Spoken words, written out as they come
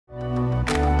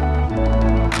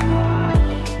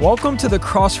Welcome to the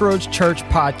Crossroads Church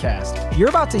podcast. You're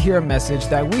about to hear a message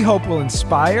that we hope will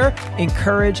inspire,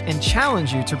 encourage, and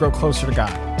challenge you to grow closer to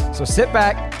God. So sit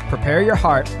back, prepare your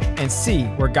heart, and see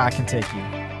where God can take you.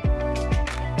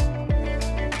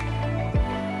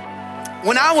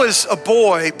 When I was a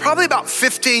boy, probably about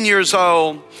 15 years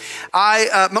old,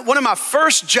 one of my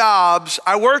first jobs,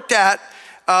 I worked at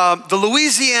the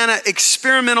Louisiana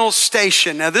Experimental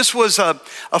Station. Now, this was a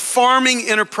farming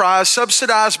enterprise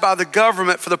subsidized by the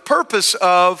government for the purpose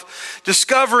of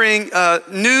discovering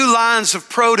new lines of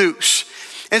produce.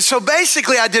 And so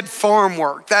basically, I did farm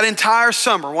work that entire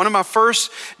summer. One of my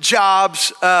first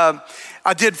jobs, I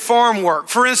did farm work.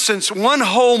 For instance, one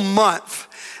whole month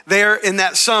there in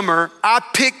that summer, I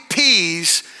picked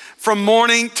peas from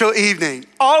morning till evening.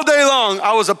 All day long,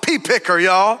 I was a pea picker,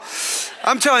 y'all.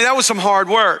 I'm telling you, that was some hard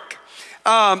work.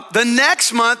 The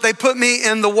next month, they put me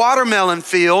in the watermelon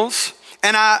fields,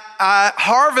 and I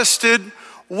harvested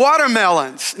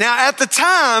watermelons. Now, at the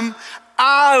time,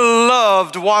 I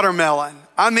loved watermelon.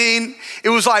 I mean, it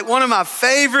was like one of my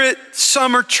favorite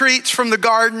summer treats from the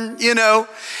garden, you know.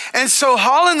 And so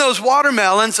hauling those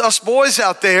watermelons, us boys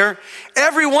out there,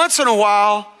 every once in a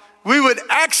while, we would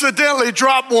accidentally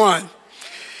drop one.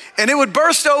 And it would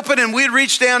burst open and we'd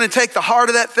reach down and take the heart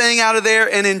of that thing out of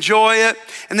there and enjoy it.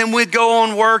 And then we'd go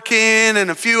on working, and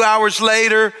a few hours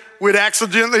later, we'd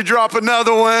accidentally drop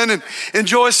another one and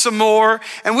enjoy some more.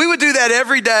 And we would do that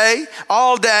every day,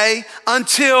 all day,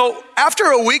 until after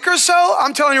a week or so,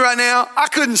 I'm telling you right now, I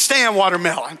couldn't stand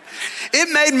watermelon.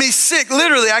 It made me sick.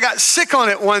 Literally, I got sick on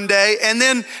it one day. And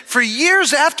then for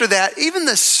years after that, even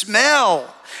the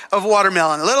smell of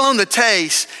watermelon, let alone the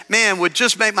taste, man, would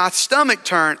just make my stomach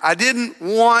turn. I didn't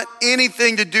want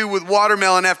anything to do with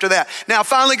watermelon after that. Now, I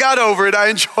finally got over it. I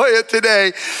enjoy it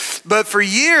today. But for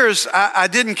years, I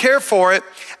didn't care for it.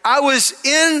 I was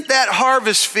in that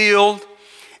harvest field,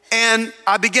 and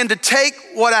I began to take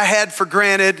what I had for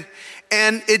granted,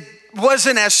 and it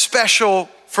wasn't as special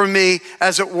for me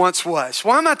as it once was.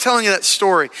 Why am I telling you that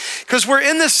story? Because we're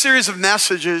in this series of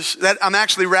messages that I'm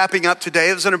actually wrapping up today.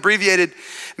 It was an abbreviated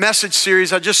message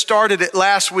series. I just started it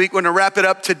last week. We're going to wrap it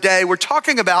up today. We're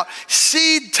talking about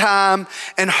seed time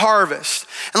and harvest.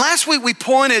 And last week we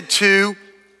pointed to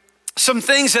some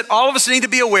things that all of us need to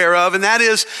be aware of, and that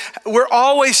is we're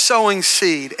always sowing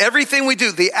seed. Everything we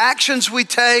do, the actions we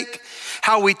take,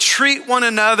 how we treat one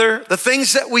another, the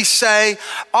things that we say,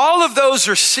 all of those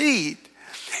are seed.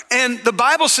 And the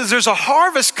Bible says there's a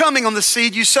harvest coming on the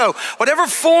seed you sow. Whatever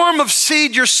form of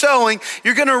seed you're sowing,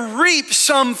 you're gonna reap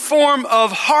some form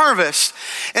of harvest.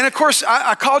 And of course,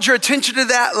 I called your attention to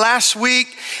that last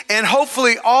week, and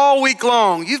hopefully all week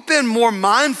long, you've been more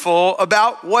mindful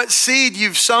about what seed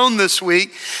you've sown this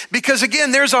week. Because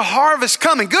again, there's a harvest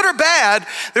coming, good or bad,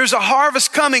 there's a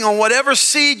harvest coming on whatever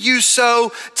seed you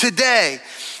sow today.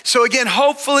 So again,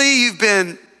 hopefully you've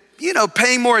been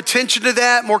paying more attention to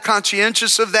that, more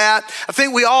conscientious of that. I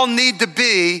think we all need to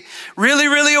be really,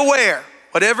 really aware.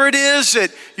 Whatever it is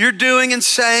that you're doing and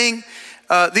saying,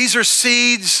 these are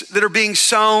seeds that are being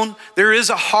sown. There is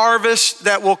a harvest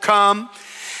that will come.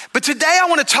 But today I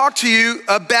want to talk to you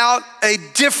about a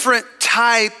different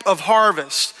type of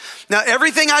harvest. Now,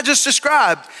 everything I just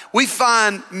described, we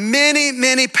find many,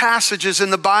 many passages in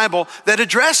the Bible that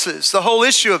addresses the whole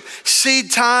issue of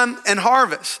seed time and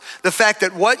harvest. The fact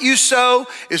that what you sow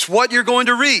is what you're going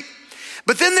to reap.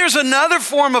 But then there's another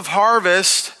form of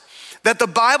harvest that the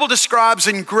Bible describes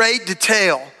in great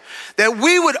detail that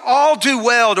we would all do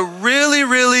well to really,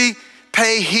 really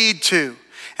pay heed to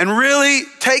and really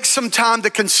take some time to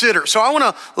consider. So I want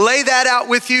to lay that out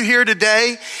with you here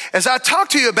today as I talk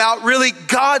to you about really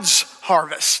God's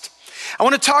harvest. I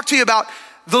want to talk to you about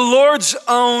the Lord's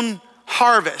own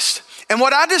harvest. And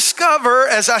what I discover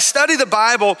as I study the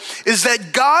Bible is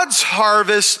that God's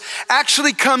harvest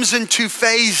actually comes in two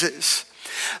phases.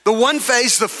 The one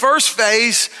phase, the first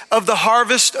phase of the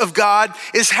harvest of God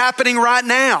is happening right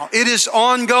now. It is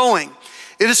ongoing.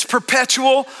 It is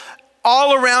perpetual.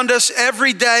 All around us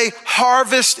every day,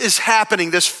 harvest is happening.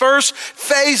 This first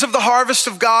phase of the harvest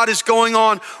of God is going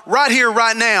on right here,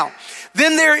 right now.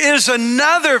 Then there is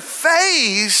another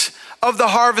phase of the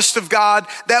harvest of God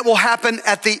that will happen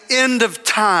at the end of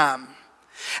time.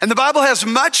 And the Bible has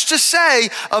much to say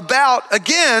about,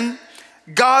 again,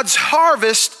 God's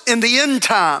harvest in the end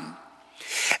time.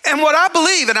 And what I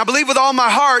believe, and I believe with all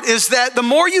my heart, is that the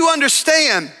more you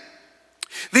understand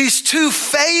these two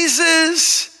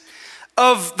phases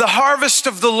of the harvest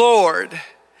of the Lord,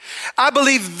 I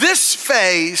believe this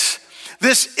phase,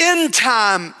 this end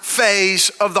time phase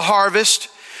of the harvest,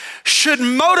 should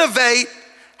motivate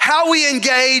how we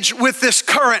engage with this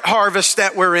current harvest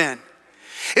that we're in.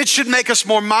 It should make us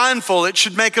more mindful. It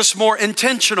should make us more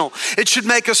intentional. It should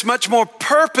make us much more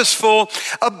purposeful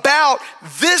about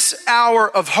this hour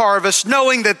of harvest,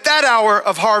 knowing that that hour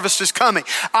of harvest is coming.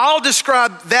 I'll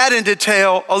describe that in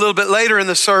detail a little bit later in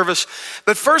the service.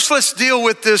 But first, let's deal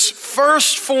with this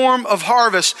first form of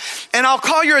harvest. And I'll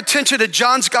call your attention to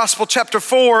John's Gospel, chapter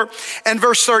 4 and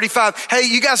verse 35. Hey,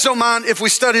 you guys don't mind if we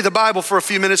study the Bible for a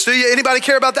few minutes, do you? Anybody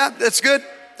care about that? That's good?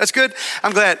 That's good?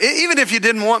 I'm glad. Even if you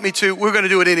didn't want me to, we're going to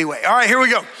do it anyway. All right, here we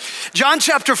go. John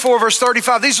chapter 4, verse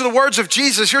 35. These are the words of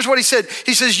Jesus. Here's what he said.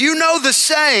 He says, you know the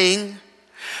saying,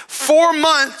 4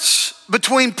 months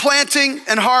between planting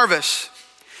and harvest.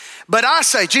 But I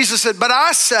say, Jesus said, but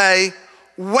I say,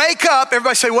 wake up.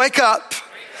 Everybody say, wake up.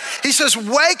 He says,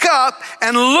 wake up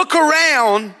and look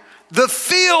around. The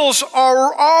fields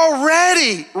are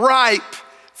already ripe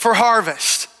for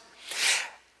harvest.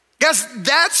 Guys,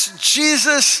 that's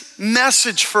Jesus'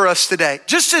 message for us today.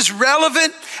 Just as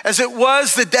relevant as it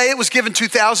was the day it was given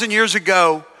 2,000 years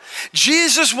ago,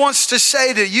 Jesus wants to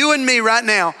say to you and me right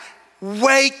now,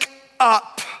 wake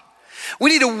up.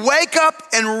 We need to wake up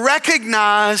and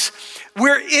recognize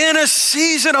we're in a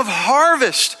season of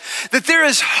harvest, that there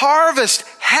is harvest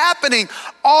happening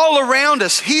all around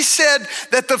us. He said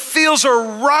that the fields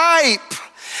are ripe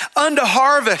unto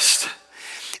harvest.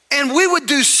 And we would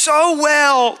do so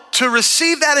well to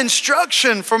receive that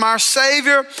instruction from our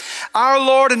Savior, our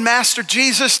Lord and Master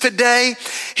Jesus today.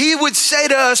 He would say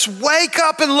to us, wake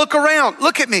up and look around.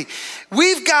 Look at me.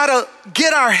 We've got to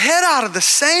get our head out of the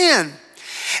sand.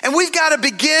 And we've got to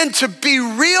begin to be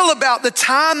real about the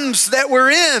times that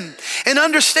we're in and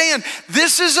understand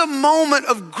this is a moment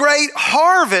of great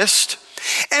harvest.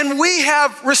 And we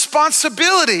have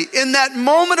responsibility in that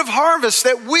moment of harvest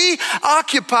that we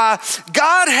occupy.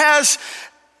 God has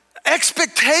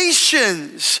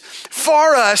expectations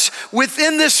for us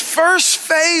within this first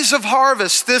phase of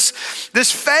harvest, this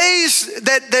phase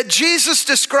that Jesus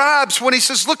describes when he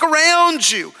says, look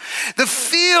around you. The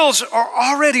fields are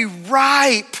already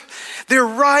ripe. They're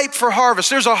ripe for harvest.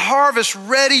 There's a harvest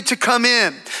ready to come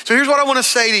in. So here's what I want to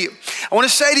say to you. I want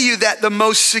to say to you that the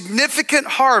most significant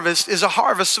harvest is a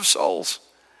harvest of souls.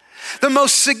 The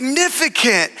most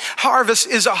significant harvest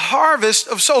is a harvest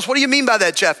of souls. What do you mean by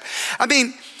that, Jeff? I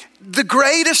mean, the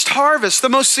greatest harvest, the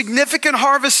most significant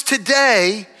harvest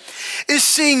today is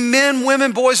seeing men,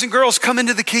 women, boys, and girls come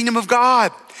into the kingdom of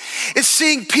God. It's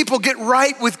seeing people get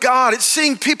right with God. It's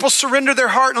seeing people surrender their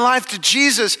heart and life to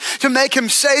Jesus to make him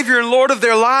Savior and Lord of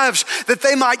their lives, that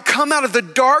they might come out of the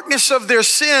darkness of their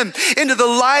sin into the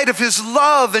light of his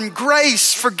love and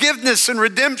grace, forgiveness and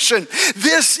redemption.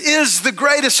 This is the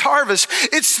greatest harvest.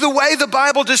 It's the way the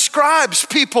Bible describes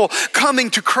people coming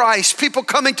to Christ, people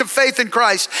coming to faith in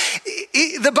Christ.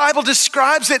 The Bible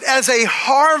describes it as a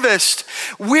harvest.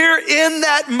 We're in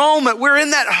that moment. We're in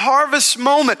that harvest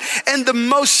moment. And the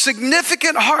most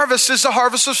significant harvest is the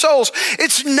harvest of souls.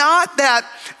 It's not that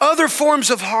other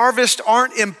forms of harvest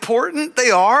aren't important.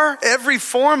 They are. Every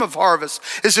form of harvest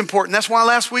is important. That's why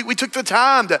last week we took the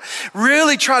time to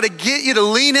really try to get you to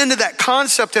lean into that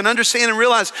concept and understand and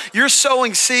realize you're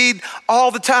sowing seed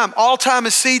all the time. All time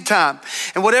is seed time.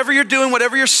 And whatever you're doing,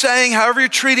 whatever you're saying, however you're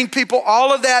treating people,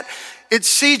 all of that, it's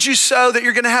seeds you sow that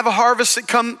you're going to have a harvest that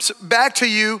comes back to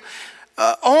you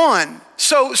on.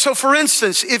 So for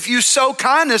instance, if you sow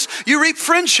kindness, you reap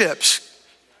friendships.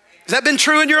 Has that been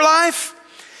true in your life?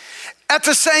 At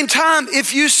the same time,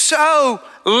 if you sow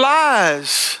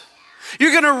lies,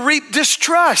 you're going to reap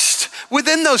distrust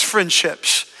within those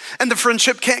friendships, and the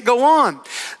friendship can't go on.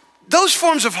 Those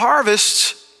forms of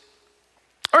harvests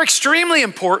are extremely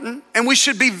important, and we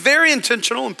should be very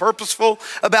intentional and purposeful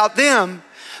about them.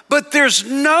 But there's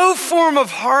no form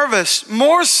of harvest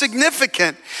more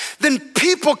significant than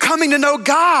people coming to know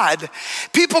God,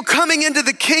 people coming into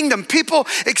the kingdom, people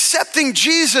accepting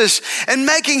Jesus and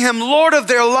making him Lord of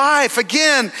their life.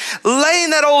 Again, laying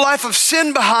that old life of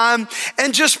sin behind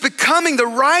and just becoming the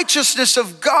righteousness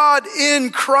of God in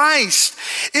Christ.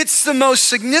 It's the most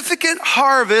significant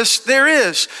harvest there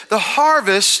is, the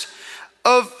harvest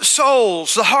of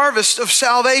souls, the harvest of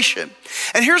salvation.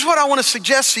 And here's what I want to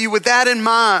suggest to you with that in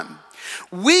mind.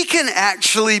 We can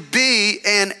actually be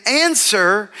an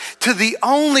answer to the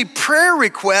only prayer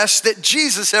request that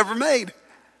Jesus ever made.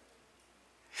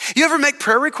 You ever make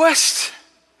prayer requests?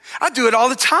 I do it all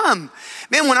the time.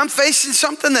 Man, when I'm facing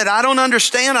something that I don't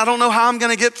understand, I don't know how I'm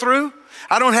going to get through,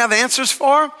 I don't have answers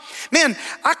for, man,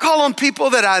 I call on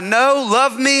people that I know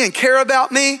love me and care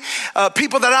about me,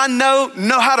 people that I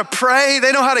know how to pray.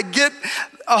 They know how to get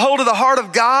a hold of the heart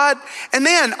of God. And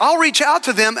man, I'll reach out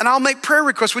to them and I'll make prayer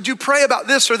requests. Would you pray about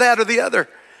this or that or the other?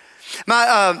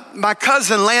 My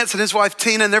cousin Lance and his wife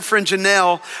Tina and their friend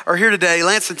Janelle are here today.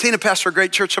 Lance and Tina pastor a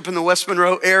great church up in the West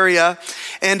Monroe area,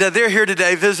 and they're here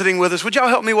today visiting with us. Would y'all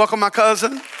help me welcome my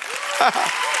cousin?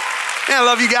 Yeah, I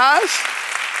love you guys.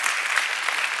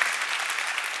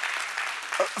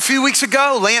 A few weeks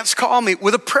ago, Lance called me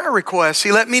with a prayer request.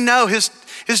 He let me know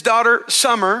his daughter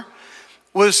Summer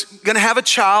was going to have a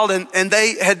child, and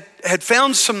they had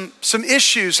found some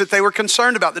issues that they were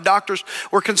concerned about. The doctors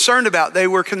were concerned about. They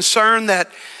were concerned that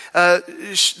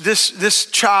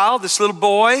this child, this little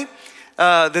boy,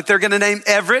 that they're going to name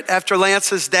Everett after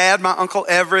Lance's dad, my Uncle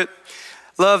Everett,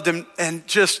 loved him and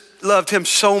just loved him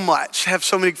so much. Have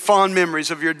so many fond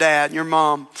memories of your dad and your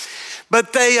mom.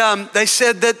 But they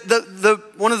said that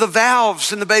one of the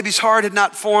valves in the baby's heart had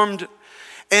not formed.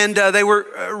 And they were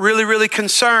really, really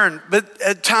concerned. But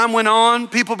as time went on,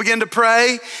 people began to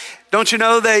pray. Don't you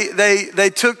know, they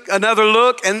took another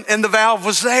look and the valve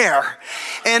was there.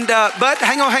 And but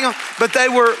hang on. But they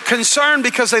were concerned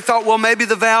because they thought, well, maybe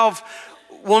the valve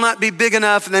will not be big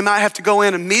enough and they might have to go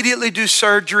in immediately do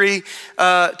surgery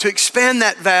to expand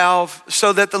that valve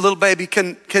so that the little baby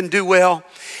can do well.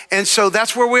 And so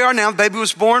that's where we are now. The baby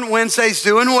was born Wednesday. He's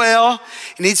doing well.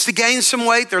 He needs to gain some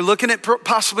weight. They're looking at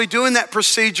possibly doing that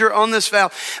procedure on this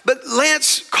valve. But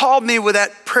Lance called me with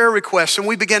that prayer request, and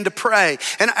we began to pray.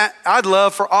 And I'd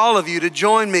love for all of you to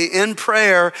join me in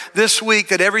prayer this week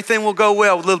that everything will go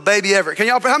well with little baby Everett. Can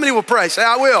y'all, how many will pray? Say,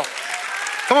 I will.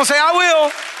 Come on, say, I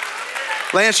will.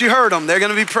 Lance, you heard them. They're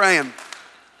going to be praying.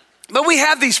 But we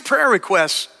have these prayer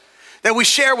requests that we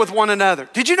share with one another.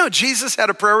 Did you know Jesus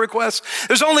had a prayer request?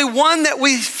 There's only one that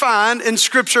we find in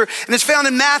Scripture, and it's found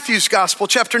in Matthew's Gospel,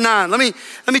 chapter 9. Let me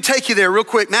take you there real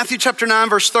quick. Matthew chapter 9,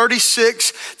 verse 36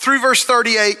 through verse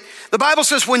 38. The Bible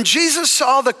says, when Jesus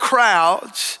saw the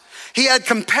crowds, he had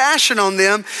compassion on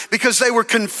them because they were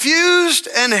confused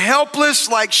and helpless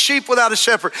like sheep without a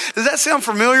shepherd. Does that sound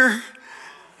familiar?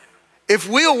 If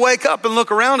we'll wake up and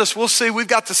look around us, we'll see we've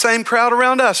got the same crowd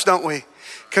around us, don't we?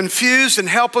 Confused and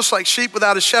helpless like sheep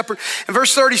without a shepherd. In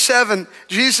verse 37,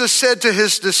 Jesus said to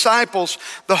his disciples,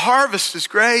 the harvest is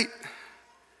great,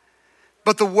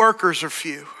 but the workers are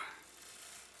few.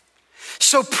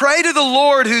 So pray to the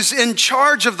Lord who's in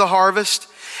charge of the harvest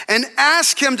and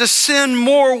ask him to send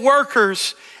more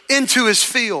workers into his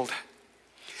field.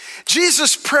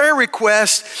 Jesus' prayer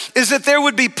request is that there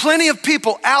would be plenty of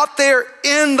people out there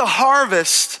in the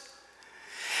harvest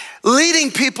leading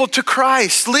people to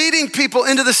Christ, leading people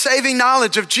into the saving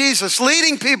knowledge of Jesus,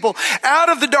 leading people out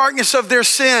of the darkness of their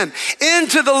sin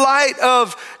into the light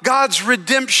of God's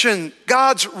redemption,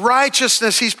 God's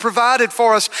righteousness he's provided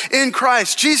for us in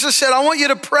Christ. Jesus said, I want you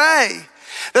to pray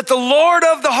that the Lord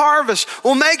of the harvest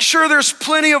will make sure there's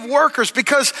plenty of workers,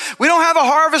 because we don't have a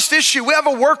harvest issue, we have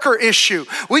a worker issue.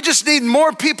 We just need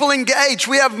more people engaged.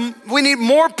 We need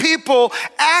more people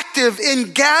active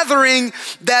in gathering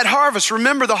that harvest.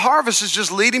 Remember, the harvest is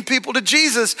just leading people to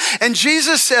Jesus. And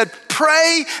Jesus said,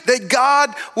 pray that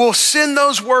God will send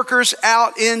those workers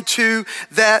out into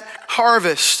that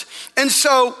harvest. And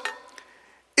so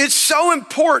it's so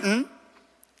important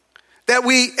that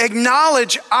we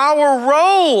acknowledge our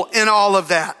role in all of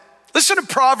that. Listen to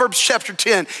Proverbs chapter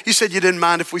 10. You said you didn't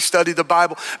mind if we studied the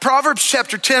Bible. Proverbs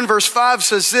chapter 10 verse 5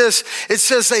 says this. It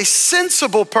says, a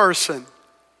sensible person.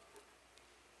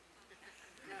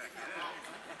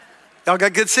 Y'all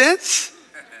got good sense?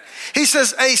 He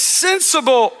says, a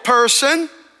sensible person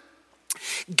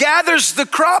gathers the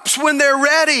crops when they're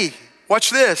ready. Watch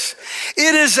this.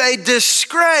 It is a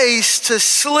disgrace to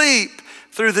sleep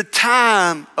through the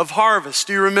time of harvest.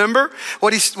 Do you remember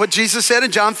what Jesus said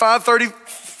in John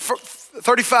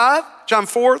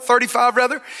 4:35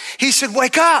 rather? He said,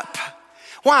 wake up.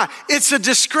 Why? It's a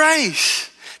disgrace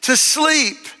to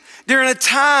sleep during a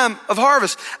time of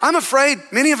harvest. I'm afraid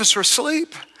many of us are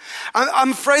asleep.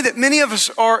 I'm afraid that many of us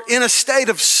are in a state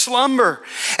of slumber.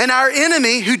 And our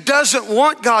enemy, who doesn't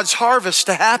want God's harvest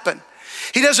to happen,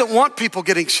 he doesn't want people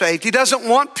getting saved. He doesn't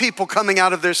want people coming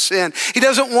out of their sin. He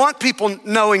doesn't want people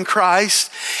knowing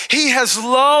Christ. He has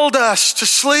lulled us to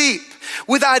sleep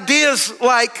with ideas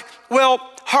like, well,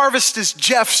 harvest is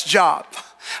Jeff's job.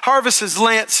 Harvest is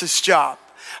Lance's job.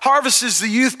 Harvest is the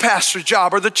youth pastor's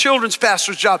job or the children's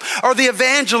pastor's job or the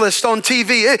evangelist on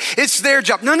TV. It's their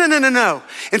job. No.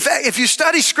 In fact, if you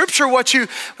study Scripture, what you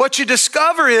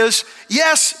discover is,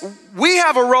 yes, we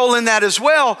have a role in that as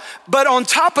well. But on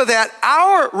top of that,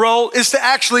 our role is to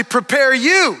actually prepare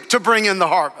you to bring in the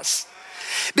harvest.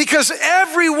 Because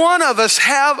every one of us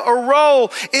have a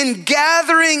role in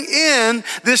gathering in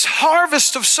this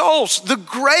harvest of souls. The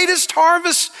greatest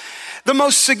harvest The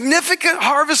most significant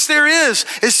harvest there is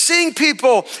seeing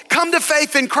people come to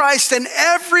faith in Christ, and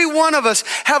every one of us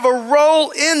have a role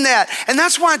in that. And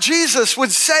that's why Jesus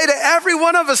would say to every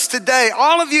one of us today,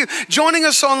 all of you joining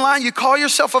us online, you call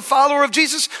yourself a follower of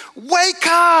Jesus, wake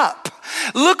up,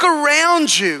 look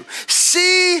around you,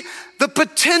 see the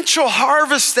potential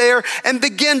harvest there, and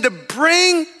begin to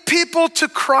bring people to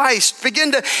Christ,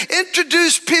 begin to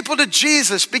introduce people to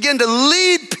Jesus, begin to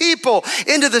lead people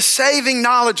into the saving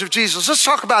knowledge of Jesus. Let's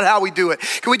talk about how we do it.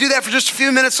 Can we do that for just a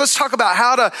few minutes? Let's talk about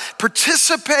how to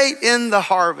participate in the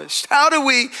harvest. How do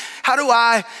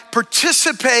I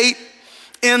participate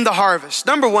in the harvest?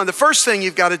 Number one, the first thing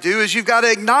you've got to do is you've got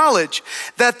to acknowledge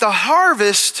that the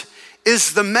harvest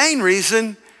is the main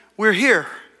reason we're here.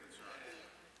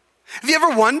 Have you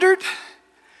ever wondered,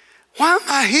 why am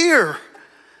I here?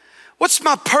 What's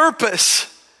my purpose?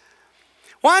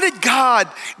 Why did God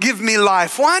give me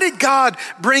life? Why did God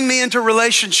bring me into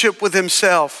relationship with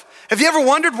himself? Have you ever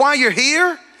wondered why you're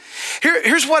here?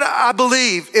 Here's what I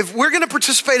believe. If we're going to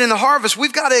participate in the harvest,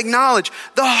 we've got to acknowledge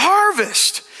the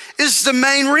harvest is the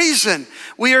main reason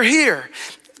we are here.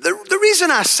 The reason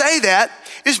I say that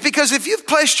is because if you've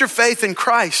placed your faith in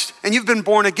Christ and you've been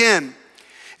born again,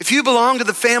 if you belong to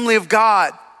the family of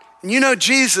God and you know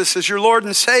Jesus as your Lord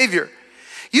and Savior,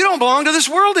 you don't belong to this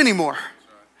world anymore.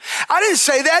 I didn't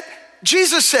say that.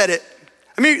 Jesus said it.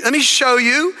 Let me show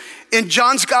you in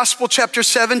John's Gospel, chapter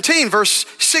 17, verse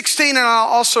 16, and I'll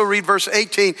also read verse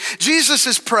 18. Jesus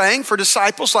is praying for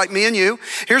disciples like me and you.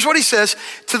 Here's what he says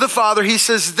to the Father. He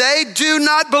says, they do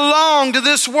not belong to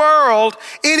this world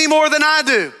any more than I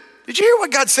do. Did you hear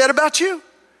what God said about you?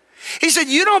 He said,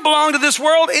 you don't belong to this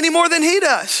world any more than he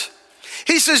does.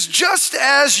 He says, just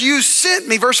as you sent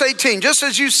me, verse 18, just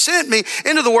as you sent me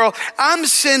into the world, I'm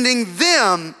sending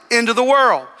them into the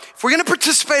world. If we're going to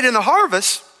participate in the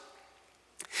harvest,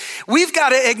 we've got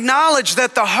to acknowledge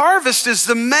that the harvest is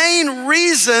the main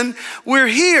reason we're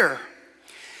here.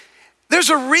 There's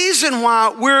a reason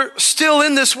why we're still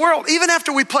in this world, even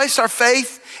after we placed our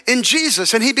faith in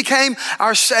Jesus and he became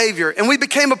our Savior and we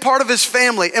became a part of his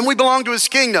family and we belong to his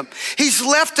kingdom. He's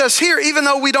left us here even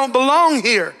though we don't belong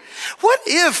here. What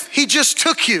if he just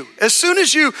took you as soon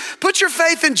as you put your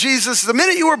faith in Jesus, the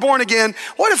minute you were born again?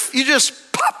 What if you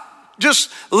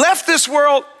just left this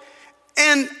world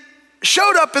and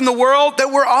showed up in the world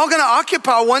that we're all going to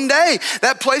occupy one day,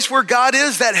 that place where God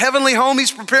is, that heavenly home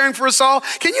he's preparing for us all?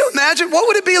 Can you imagine? What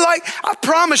would it be like? I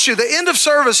promise you, the end of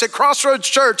service at Crossroads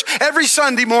Church every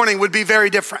Sunday morning would be very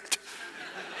different.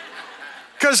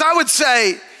 Because I would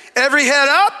say, every head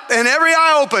up and every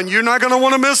eye open. You're not going to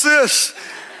want to miss this.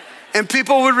 And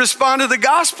people would respond to the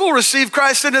gospel, receive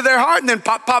Christ into their heart, and then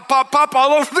pop, pop, pop, pop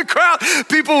all over the crowd.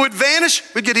 People would vanish.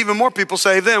 We'd get even more people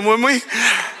saved then, wouldn't we?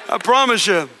 I promise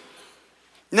you.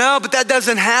 No, but that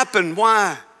doesn't happen.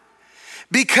 Why?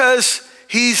 Because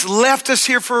he's left us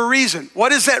here for a reason.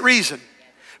 What is that reason?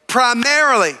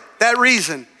 Primarily, that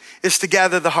reason is to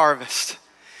gather the harvest,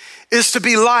 is to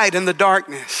be light in the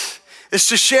darkness, is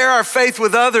to share our faith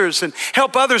with others and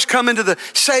help others come into the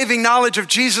saving knowledge of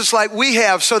Jesus like we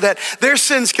have so that their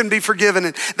sins can be forgiven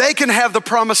and they can have the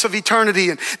promise of eternity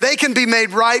and they can be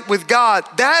made right with God.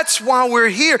 That's why we're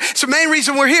here. It's the main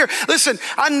reason we're here. Listen,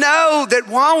 I know that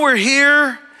while we're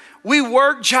here, we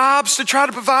work jobs to try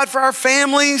to provide for our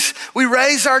families. We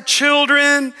raise our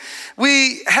children.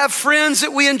 We have friends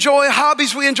that we enjoy,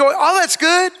 hobbies we enjoy. All that's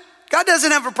good. God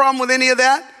doesn't have a problem with any of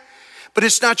that. But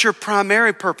it's not your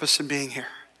primary purpose in being here.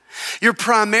 Your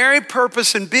primary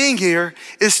purpose in being here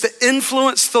is to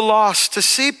influence the lost, to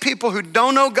see people who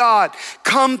don't know God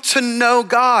come to know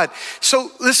God.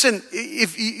 So listen,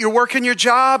 if you're working your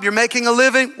job, you're making a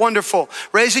living, wonderful.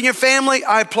 Raising your family,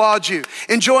 I applaud you.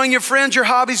 Enjoying your friends, your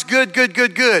hobbies, good, good,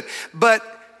 good, good. But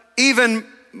even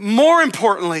more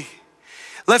importantly,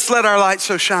 let's let our light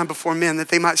so shine before men that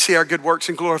they might see our good works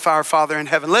and glorify our Father in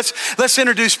heaven. Let's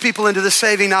introduce people into the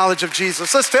saving knowledge of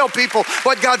Jesus. Let's tell people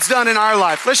what God's done in our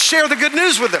life. Let's share the good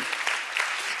news with them.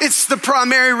 It's the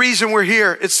primary reason we're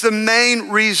here. It's the main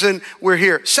reason we're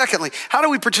here. Secondly, how do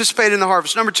we participate in the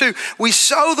harvest? Number two, we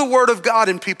sow the word of God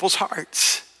in people's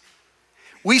hearts.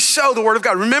 We sow the word of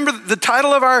God. Remember, the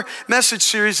title of our message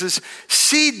series is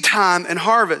Seed Time and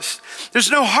Harvest.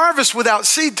 There's no harvest without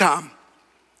seed time.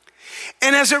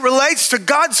 And as it relates to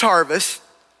God's harvest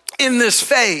in this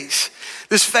phase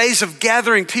of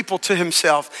gathering people to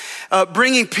himself,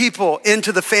 bringing people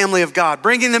into the family of God,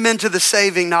 bringing them into the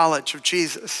saving knowledge of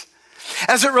Jesus.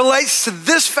 As it relates to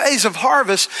this phase of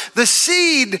harvest, the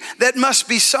seed that must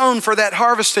be sown for that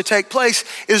harvest to take place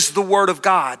is the word of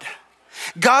God.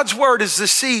 God's word is the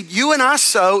seed you and I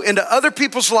sow into other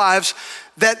people's lives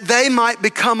that they might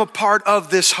become a part of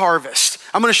this harvest.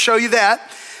 I'm gonna show you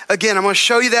that. Again, I'm gonna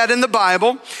show you that in the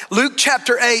Bible. Luke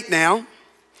chapter 8 now.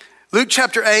 Luke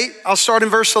chapter 8, I'll start in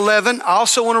verse 11. I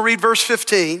also wanna read verse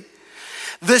 15.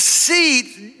 The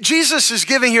seed, Jesus is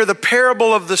giving here the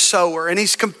parable of the sower, and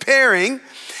he's comparing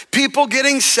people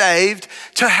getting saved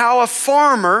to how a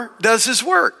farmer does his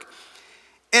work.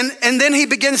 And then he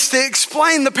begins to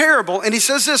explain the parable, and he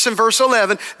says this in verse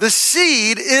 11, the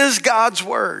seed is God's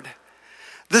word.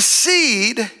 The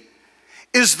seed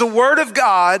is the word of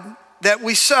God that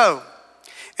we sow.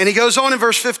 And he goes on in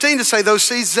verse 15 to say, those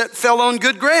seeds that fell on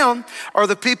good ground are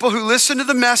the people who listen to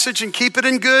the message and keep it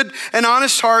in good and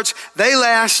honest hearts. They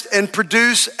last and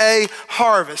produce a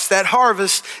harvest. That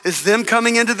harvest is them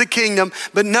coming into the kingdom.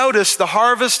 But notice the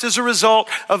harvest is a result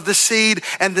of the seed,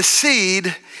 and the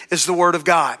seed is the word of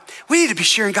God. We need to be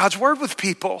sharing God's word with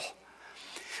people.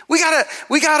 We've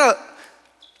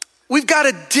got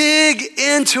to dig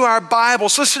into our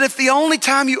Bibles. Listen, if the only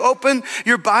time you open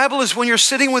your Bible is when you're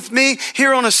sitting with me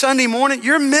here on a Sunday morning,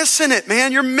 you're missing it,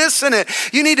 man. You're missing it.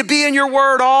 You need to be in your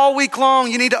word all week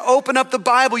long. You need to open up the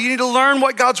Bible. You need to learn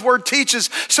what God's word teaches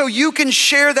so you can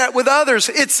share that with others.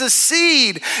 It's a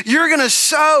seed you're going to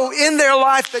sow in their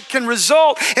life that can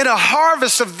result in a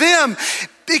harvest of them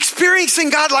experiencing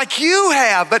God like you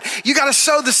have, but you got to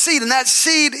sow the seed, and that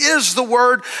seed is the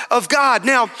word of God.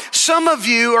 Now, some of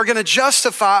you are going to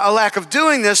justify a lack of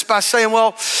doing this by saying,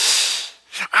 well,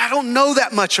 I don't know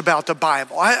that much about the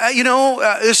Bible.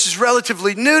 This is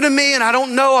relatively new to me, and I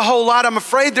don't know a whole lot. I'm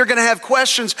afraid they're going to have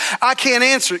questions I can't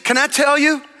answer. Can I tell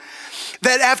you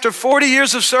that after 40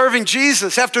 years of serving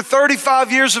Jesus, after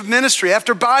 35 years of ministry,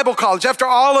 after Bible college, after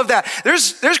all of that,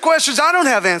 there's questions I don't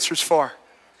have answers for.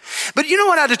 But you know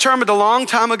what I determined a long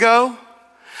time ago?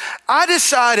 I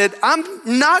decided I'm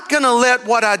not gonna let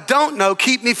what I don't know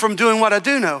keep me from doing what I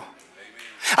do know. Amen.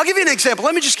 I'll give you an example.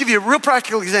 Let me just give you a real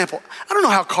practical example. I don't know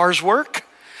how cars work.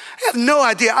 I have no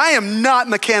idea. I am not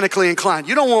mechanically inclined.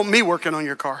 You don't want me working on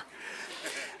your car.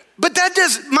 But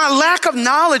my lack of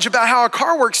knowledge about how a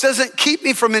car works doesn't keep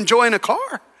me from enjoying a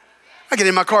car. I get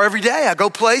in my car every day. I go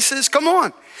places. Come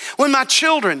on. When my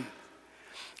children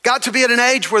got to be at an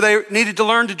age where they needed to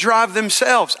learn to drive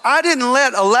themselves, I didn't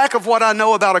let a lack of what I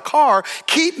know about a car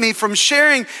keep me from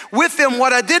sharing with them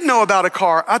what I did know about a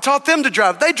car. I taught them to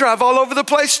drive. They drive all over the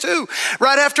place too.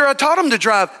 Right after I taught them to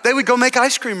drive, they would go make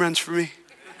ice cream runs for me.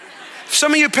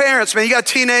 Some of you parents, man, you got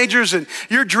teenagers and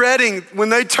you're dreading when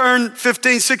they turn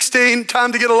 15, 16,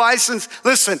 time to get a license.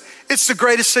 Listen, it's the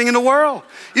greatest thing in the world.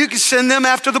 You can send them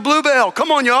after the Bluebell. Come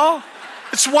on, y'all.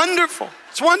 It's wonderful.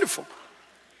 It's wonderful.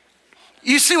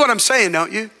 You see what I'm saying,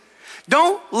 don't you?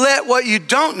 Don't let what you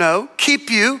don't know keep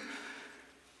you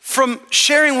from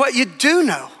sharing what you do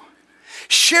know.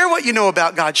 Share what you know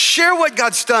about God. Share what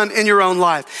God's done in your own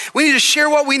life. We need to share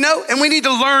what we know, and we need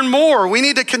to learn more. We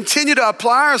need to continue to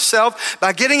apply ourselves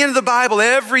by getting into the Bible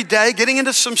every day, getting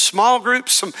into some small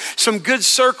groups, some good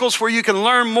circles where you can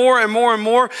learn more and more and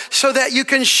more so that you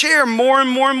can share more and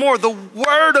more and more. The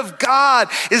Word of God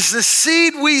is the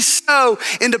seed we sow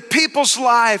into people's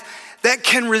life that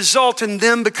can result in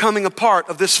them becoming a part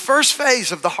of this first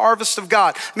phase of the harvest of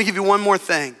God. Let me give you one more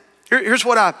thing. Here's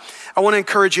what I want to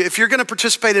encourage you. If you're going to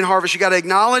participate in harvest, you got to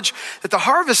acknowledge that the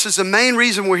harvest is the main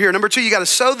reason we're here. Number two, you got to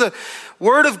sow the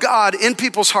word of God in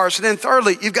people's hearts. And then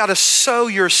thirdly, you've got to sow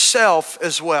yourself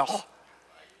as well.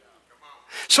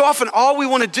 So often all we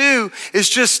want to do is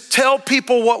just tell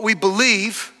people what we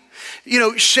believe,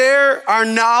 share our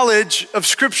knowledge of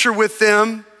Scripture with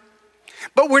them,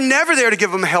 but we're never there to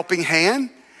give them a helping hand.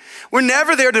 We're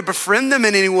never there to befriend them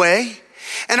in any way.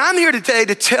 And I'm here today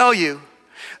to tell you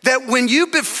that when you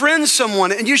befriend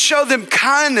someone and you show them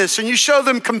kindness and you show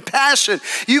them compassion,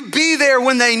 you be there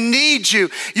when they need you,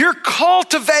 you're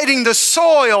cultivating the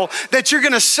soil that you're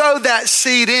gonna sow that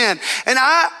seed in. And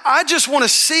I just wanna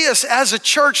see us as a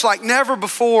church like never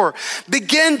before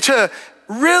begin to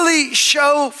really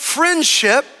show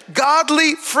friendship,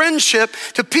 godly friendship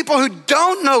to people who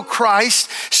don't know Christ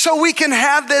so we can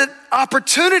have the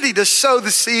opportunity to sow the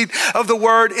seed of the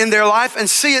word in their life and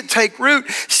see it take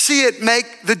root, see it make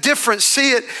the difference,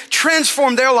 see it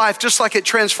transform their life just like it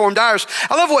transformed ours.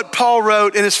 I love what Paul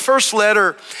wrote in his first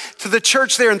letter to the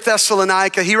church there in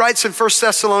Thessalonica. He writes in 1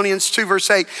 Thessalonians 2 verse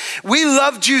 8, "We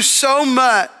loved you so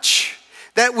much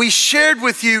that we shared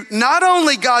with you not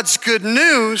only God's good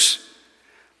news,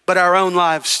 but our own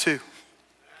lives too."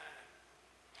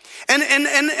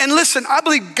 And listen, I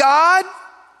believe God,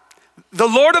 the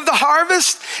Lord of the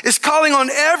harvest, is calling on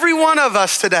every one of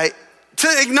us today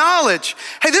to acknowledge,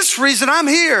 hey, this is the reason I'm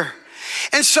here.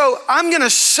 And so I'm gonna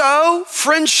sow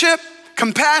friendship,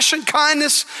 compassion,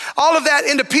 kindness, all of that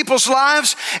into people's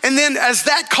lives. And then as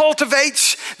that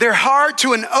cultivates their heart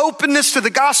to an openness to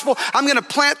the gospel, I'm gonna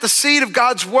plant the seed of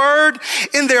God's word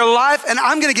in their life, and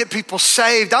I'm gonna get people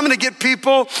saved. I'm gonna get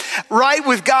people right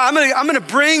with God. I'm gonna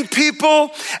bring people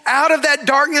out of that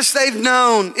darkness they've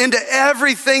known into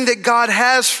everything that God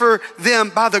has for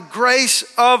them by the grace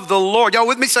of the Lord. Y'all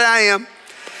with me? Say, I am.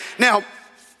 Now,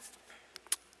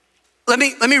 let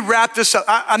me wrap this up.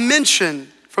 I mentioned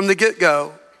from the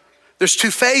get-go, there's two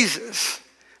phases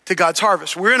to God's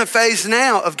harvest. We're in a phase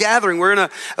now of gathering. We're in a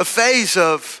phase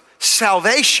of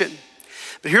salvation.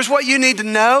 But here's what you need to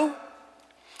know.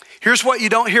 Here's what you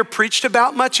don't hear preached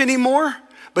about much anymore,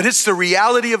 but it's the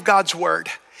reality of God's word.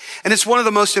 And it's one of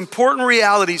the most important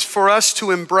realities for us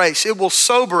to embrace. It will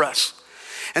sober us.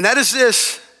 And that is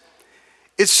this.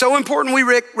 It's so important we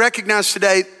recognize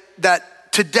today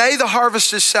that today the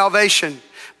harvest is salvation,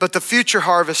 but the future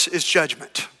harvest is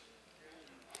judgment.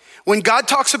 When God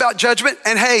talks about judgment,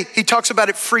 and hey, he talks about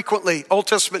it frequently, Old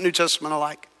Testament, New Testament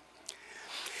alike.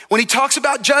 When he talks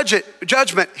about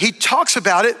judgment, he talks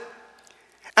about it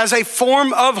as a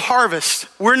form of harvest.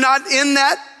 We're not in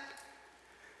that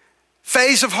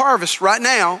phase of harvest right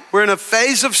now. We're in a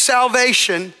phase of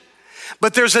salvation,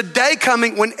 but there's a day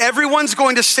coming when everyone's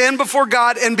going to stand before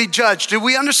God and be judged. Do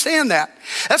we understand that?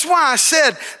 That's why I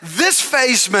said this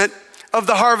phasement of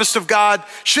the harvest of God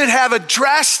should have a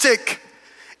drastic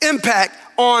impact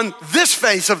on this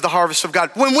phase of the harvest of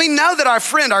God. When we know that our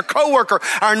friend, our coworker,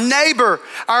 our neighbor,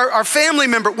 our family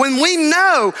member, when we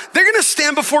know they're gonna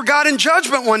stand before God in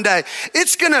judgment one day,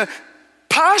 it's gonna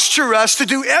posture us to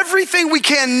do everything we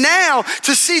can now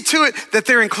to see to it that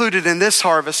they're included in this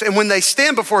harvest. And when they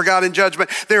stand before God in judgment,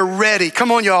 they're ready.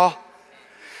 Come on, y'all.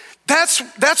 That's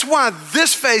why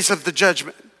this phase of the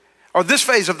judgment, or this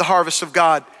phase of the harvest of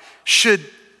God, should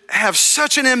have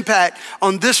such an impact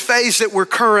on this phase that we're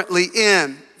currently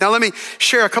in. Now let me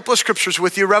share a couple of scriptures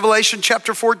with you. Revelation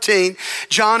chapter 14.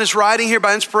 John is writing here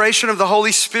by inspiration of the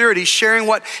Holy Spirit. He's sharing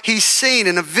what he's seen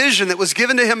in a vision that was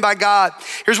given to him by God.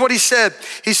 Here's what he said.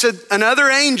 He said, another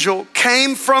angel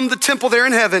came from the temple there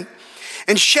in heaven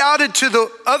and shouted to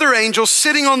the other angel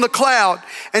sitting on the cloud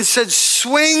and said,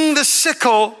 swing the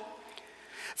sickle,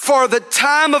 for the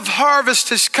time of harvest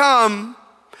has come.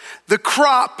 The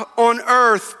crop on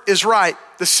earth is ripe.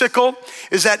 The sickle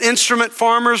is that instrument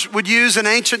farmers would use in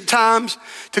ancient times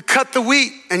to cut the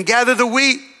wheat and gather the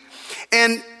wheat.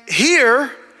 And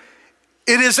here,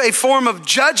 it is a form of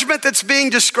judgment that's being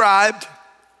described.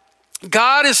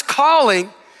 God is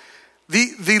calling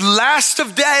the last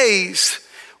of days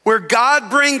where God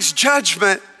brings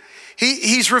judgment.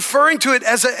 He's referring to it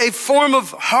as a form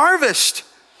of harvest.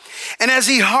 And as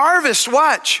he harvests,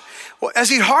 watch, as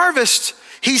he harvests,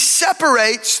 he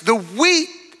separates the wheat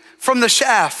from the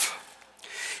chaff.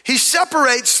 He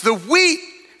separates the wheat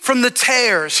from the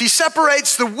tares. He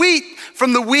separates the wheat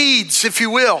from the weeds, if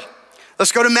you will.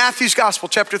 Let's go to Matthew's Gospel,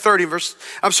 chapter 13 and verse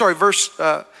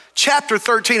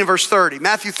 30.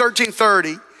 Matthew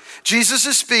 13:30. Jesus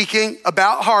is speaking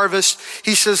about harvest.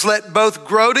 He says, let both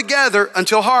grow together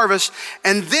until harvest,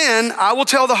 and then I will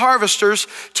tell the harvesters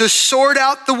to sort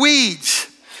out the weeds,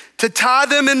 to tie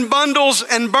them in bundles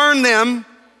and burn them,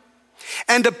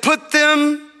 and to put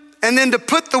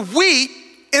the wheat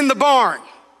in the barn.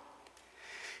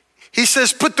 He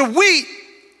says, put the wheat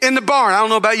in the barn. I don't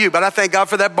know about you, but I thank God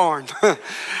for that barn.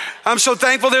 I'm so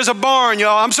thankful there's a barn,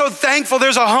 y'all. I'm so thankful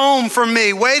there's a home for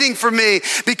me, waiting for me,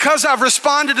 because I've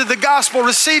responded to the gospel,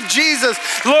 received Jesus,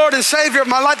 Lord and Savior of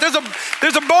my life.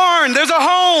 There's a barn, there's a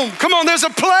home. Come on, there's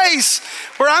a place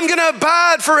where I'm gonna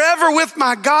abide forever with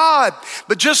my God.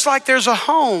 But just like there's a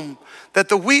home that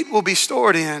the wheat will be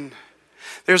stored in,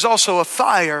 there's also a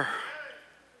fire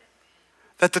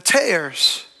that the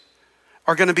tares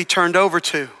are gonna be turned over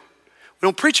to. We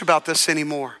don't preach about this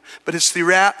anymore, but it's the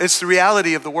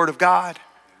reality of the Word of God.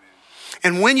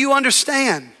 And when you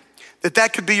understand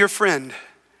that could be your friend,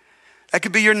 that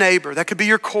could be your neighbor, that could be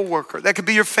your coworker, that could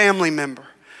be your family member,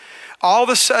 all of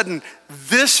a sudden,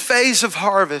 this phase of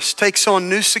harvest takes on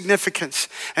new significance,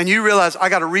 and you realize, I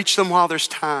gotta reach them while there's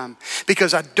time,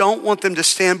 because I don't want them to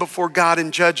stand before God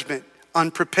in judgment,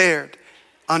 unprepared,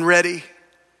 unready.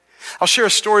 I'll share a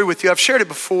story with you. I've shared it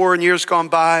before in years gone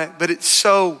by, but it's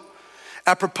so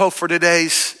apropos for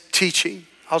today's teaching.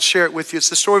 I'll share it with you.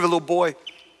 It's the story of a little boy.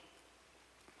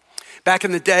 Back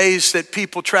in the days that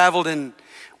people traveled in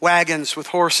wagons with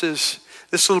horses,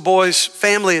 this little boy's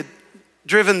family had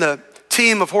driven the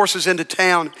team of horses into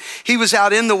town. He was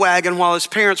out in the wagon while his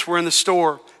parents were in the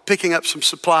store picking up some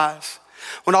supplies.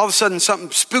 when all of a sudden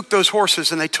something spooked those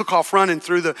horses and they took off running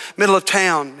through the middle of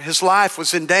town. His life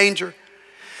was in danger.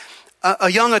 A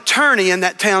young attorney in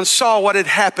that town saw what had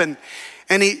happened,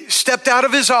 and he stepped out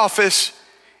of his office,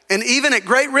 and even at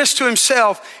great risk to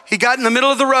himself, he got in the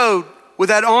middle of the road with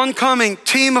that oncoming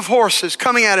team of horses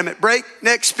coming at him at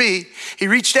breakneck speed. He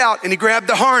reached out and he grabbed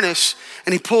the harness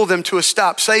and he pulled them to a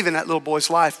stop, saving that little boy's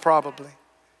life probably.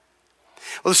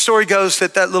 Well, the story goes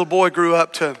that little boy grew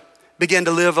up to begin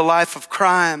to live a life of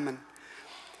crime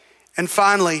and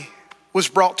finally was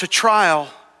brought to trial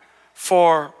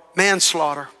for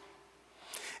manslaughter.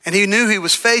 And he knew he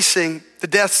was facing the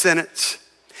death sentence.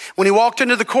 When he walked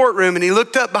into the courtroom and he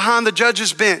looked up behind the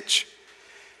judge's bench,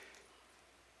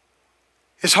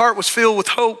 his heart was filled with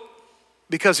hope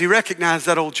because he recognized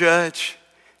that old judge.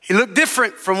 He looked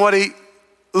different from what he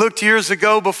looked years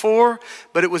ago before,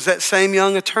 but it was that same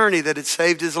young attorney that had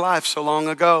saved his life so long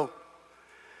ago.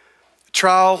 The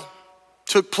trial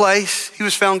took place. He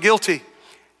was found guilty,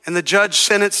 and the judge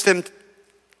sentenced him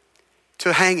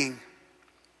to hanging.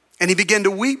 And he began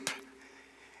to weep,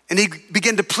 and he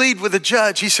began to plead with the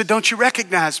judge. He said, "Don't you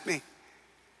recognize me?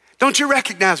 Don't you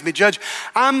recognize me, Judge?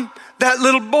 I'm that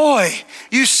little boy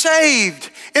you saved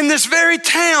in this very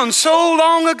town so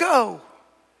long ago."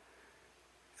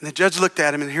 And the judge looked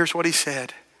at him, and here's what he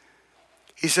said.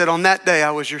 He said, "On that day I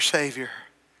was your Savior.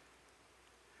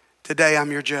 Today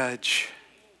I'm your judge."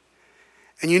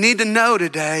 And you need to know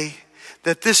today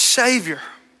that this Savior,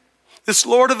 this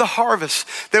Lord of the harvest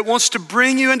that wants to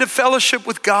bring you into fellowship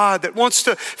with God, that wants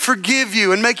to forgive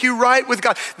you and make you right with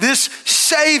God, this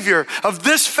Savior of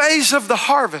this phase of the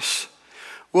harvest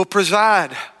will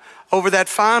preside over that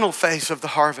final phase of the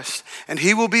harvest. And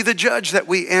he will be the judge that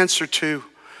we answer to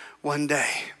one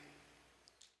day.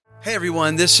 Hey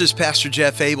everyone, this is Pastor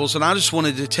Jeff Abels, and I just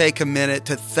wanted to take a minute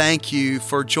to thank you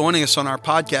for joining us on our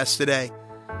podcast today.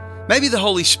 Maybe the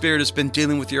Holy Spirit has been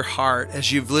dealing with your heart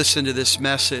as you've listened to this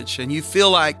message and you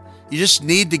feel like you just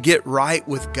need to get right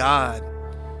with God.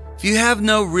 If you have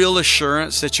no real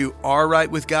assurance that you are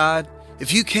right with God,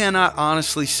 if you cannot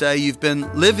honestly say you've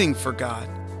been living for God,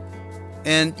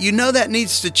 and you know that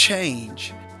needs to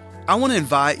change, I want to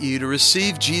invite you to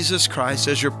receive Jesus Christ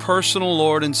as your personal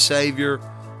Lord and Savior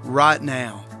right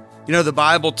now. You know, the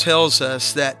Bible tells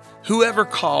us that whoever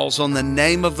calls on the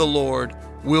name of the Lord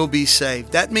will be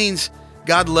saved. That means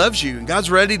God loves you and God's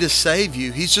ready to save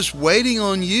you. He's just waiting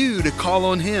on you to call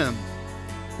on Him.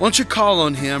 Why don't you call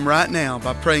on Him right now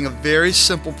by praying a very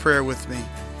simple prayer with me?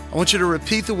 I want you to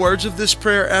repeat the words of this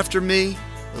prayer after me.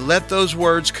 Let those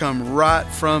words come right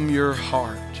from your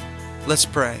heart. Let's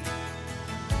pray.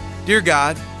 Dear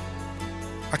God,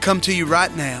 I come to you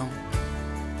right now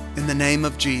in the name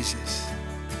of Jesus.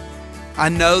 I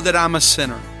know that I'm a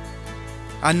sinner.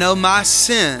 I know my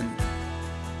sin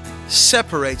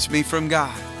separates me from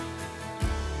God,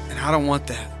 and I don't want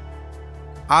that.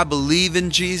 I believe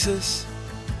in Jesus.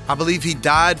 I believe He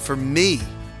died for me.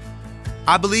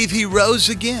 I believe He rose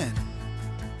again.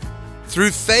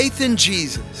 Through faith in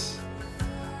Jesus,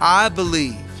 I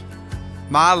believe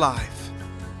my life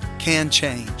can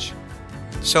change.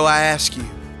 So I ask you,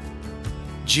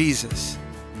 Jesus,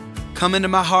 come into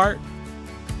my heart,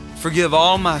 forgive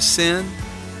all my sin,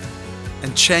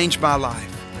 and change my life.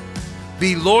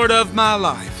 Be Lord of my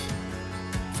life.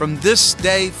 From this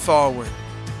day forward,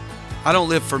 I don't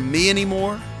live for me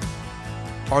anymore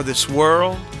or this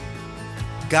world.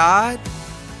 God,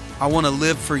 I want to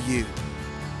live for you.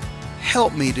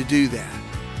 Help me to do that.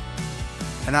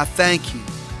 And I thank you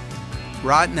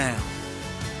right now,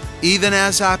 even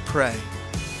as I pray,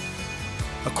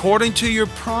 according to your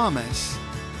promise,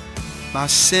 my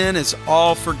sin is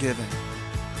all forgiven.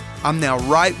 I'm now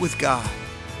right with God.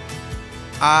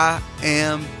 I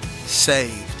am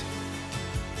saved.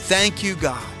 Thank you,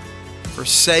 God, for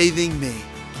saving me.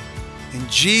 In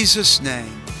Jesus'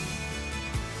 name,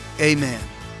 amen.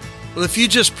 Well, if you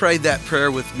just prayed that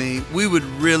prayer with me, we would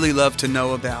really love to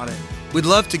know about it. We'd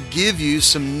love to give you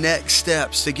some next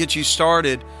steps to get you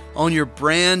started on your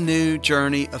brand new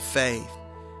journey of faith.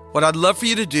 What I'd love for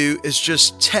you to do is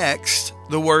just text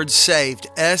the word SAVED,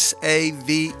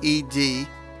 S-A-V-E-D,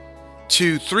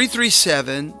 to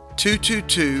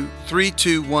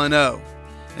 337-222-3210.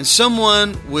 And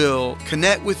someone will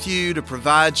connect with you to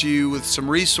provide you with some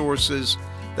resources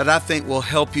that I think will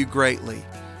help you greatly.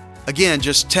 Again,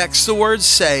 just text the word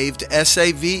SAVED,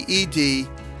 S-A-V-E-D,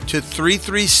 to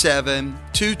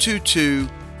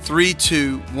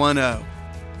 337-222-3210.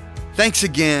 Thanks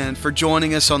again for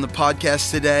joining us on the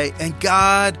podcast today, and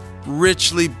God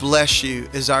richly bless you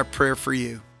is our prayer for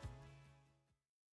you.